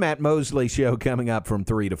tuned. Matt Mosley Show coming up from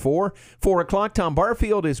 3 to 4. 4 o'clock, Tom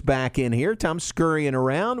Barfield is back in here. Tom's scurrying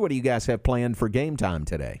around. What do you guys have planned for game time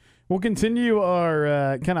today? We'll continue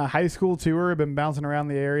our kind of high school tour. I've been bouncing around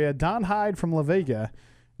the area. Don Hyde from La Vega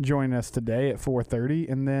joining us today at 4:30,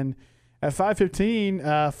 and then at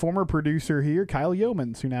 5:15, former producer here, Kyle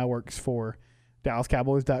Yeomans, who now works for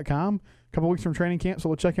DallasCowboys.com. A couple weeks from training camp, so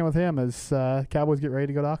we'll check in with him as Cowboys get ready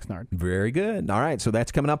to go to Oxnard. Very good. All right, so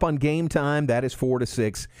that's coming up on Game Time. That is 4 to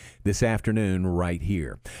 6 this afternoon right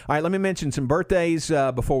here. All right, let me mention some birthdays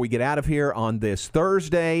before we get out of here on this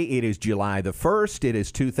Thursday. It is July the 1st. It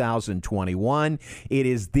is 2021. It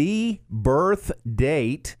is the birth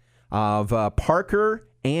date of Parker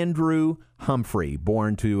Andrew Humphrey,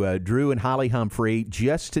 born to Drew and Holly Humphrey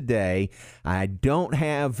just today. I don't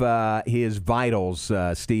have his vitals,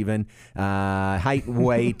 Stephen, height,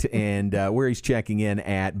 weight, and where he's checking in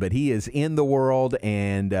at, but he is in the world,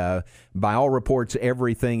 and by all reports,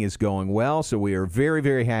 everything is going well. So we are very,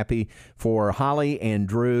 very happy for Holly and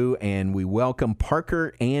Drew, and we welcome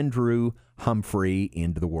Parker Andrew Humphrey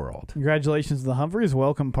into the world. Congratulations to the Humphreys.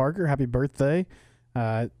 Welcome, Parker. Happy birthday.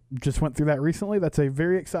 Just went through that recently. That's a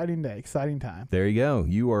very exciting day, exciting time. There you go.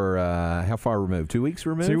 You are how far removed? 2 weeks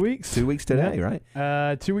removed? 2 weeks. 2 weeks today, Yep.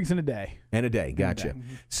 right? 2 weeks and a day. And a day, gotcha. And a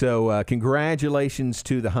day. So congratulations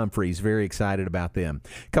to the Humphreys. Very excited about them.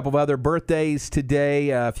 A couple of other birthdays today.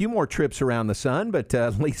 A few more trips around the sun, but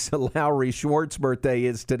Lisa Lowry Schwartz's birthday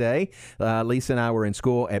is today. Lisa and I were in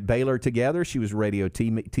school at Baylor together. She was a radio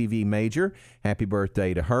TV major. Happy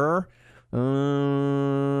birthday to her.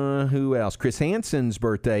 Who else? Chris Hansen's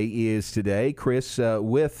birthday is today. Chris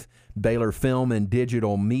with Baylor Film and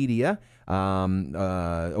Digital Media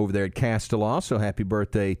over there at Castellaw. So happy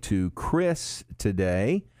birthday to Chris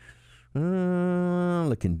today.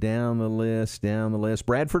 Looking down the list.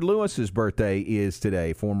 Bradford Lewis's birthday is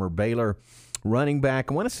today. Former Baylor running back.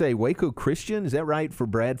 I want to say Waco Christian. Is that right for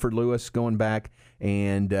Bradford Lewis going back?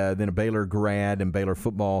 And then a Baylor grad and Baylor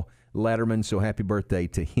football letterman. So happy birthday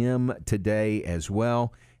to him today as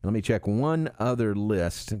well. And let me check one other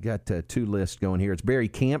list. I've got two lists going here. It's Barry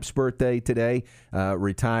Camp's birthday today.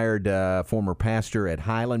 Retired former pastor at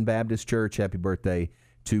Highland Baptist Church. Happy birthday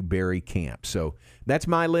to Barry Camp. So that's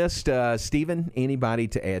my list. Stephen, anybody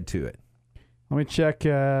to add to it? Let me check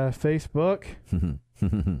Facebook.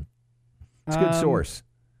 It's a good source.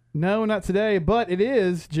 No, not today, but it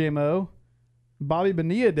is, JMO, Bobby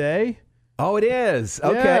Bonilla Day. Oh, it is.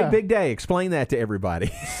 Okay, Yeah. Big day. Explain that to everybody.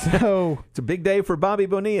 So it's a big day for Bobby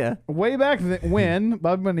Bonilla. Way back when,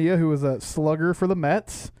 Bobby Bonilla, who was a slugger for the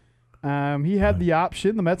Mets, he had the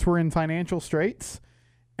option. The Mets were in financial straits,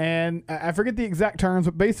 and I forget the exact terms,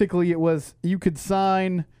 but basically it was you could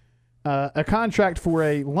sign a contract for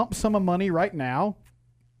a lump sum of money right now,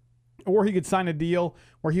 or he could sign a deal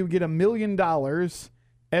where he would get $1 million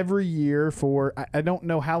every year for, I don't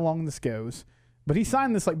know how long this goes, but he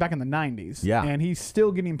signed this like back in the 90s. Yeah. And he's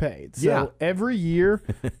still getting paid. So Yeah. every year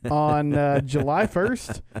on July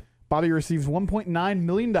 1st, Bobby receives $1.9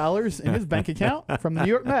 million in his bank account from the New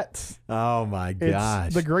York Mets. Oh, my gosh.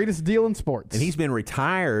 It's the greatest deal in sports. And he's been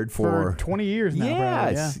retired for 20 years now.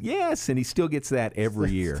 probably, Yes, yes, and he still gets that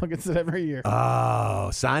every year. Still gets it every year. Oh,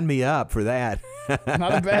 sign me up for that.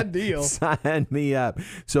 Not a bad deal. Sign me up.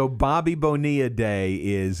 So Bobby Bonilla Day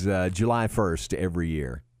is July 1st every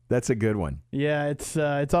year. That's a good one. Yeah,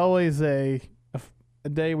 it's always a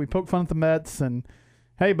day we poke fun at the Mets, and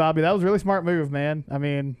hey, Bobby, that was a really smart move, man. I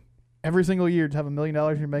mean, every single year to have $1 million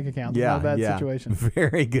in your bank account. It's not a bad situation.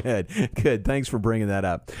 Very good. Good. Thanks for bringing that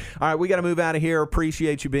up. All right, we got to move out of here.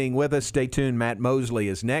 Appreciate you being with us. Stay tuned. Matt Mosley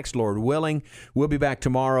is next, Lord willing. We'll be back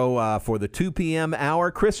tomorrow for the 2 p.m.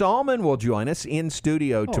 hour. Chris Allman will join us in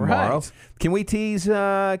studio tomorrow. Right. Can we tease,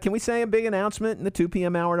 can we say a big announcement in the 2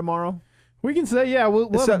 p.m. hour tomorrow? We can say, yeah, we'll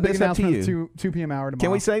have a big it's up to announcement you. 2 p.m. hour tomorrow. Can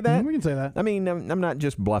we say that? We can say that. I mean, I'm not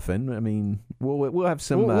just bluffing. I mean, we'll have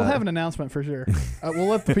some. We'll have an announcement for sure. We'll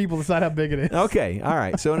let the people decide how big it is. Okay, all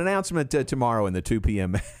right. So an announcement tomorrow in the 2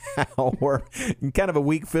 p.m. hour. Kind of a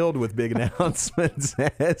week filled with big announcements,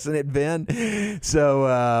 hasn't it been?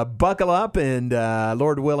 So buckle up, and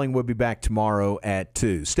Lord willing, we'll be back tomorrow at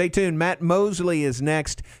 2. Stay tuned. Matt Mosley is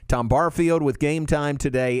next. Tom Barfield with Game Time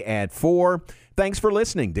today at 4. Thanks for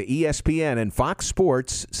listening to ESPN and Fox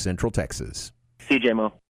Sports Central Texas. CJ Mo.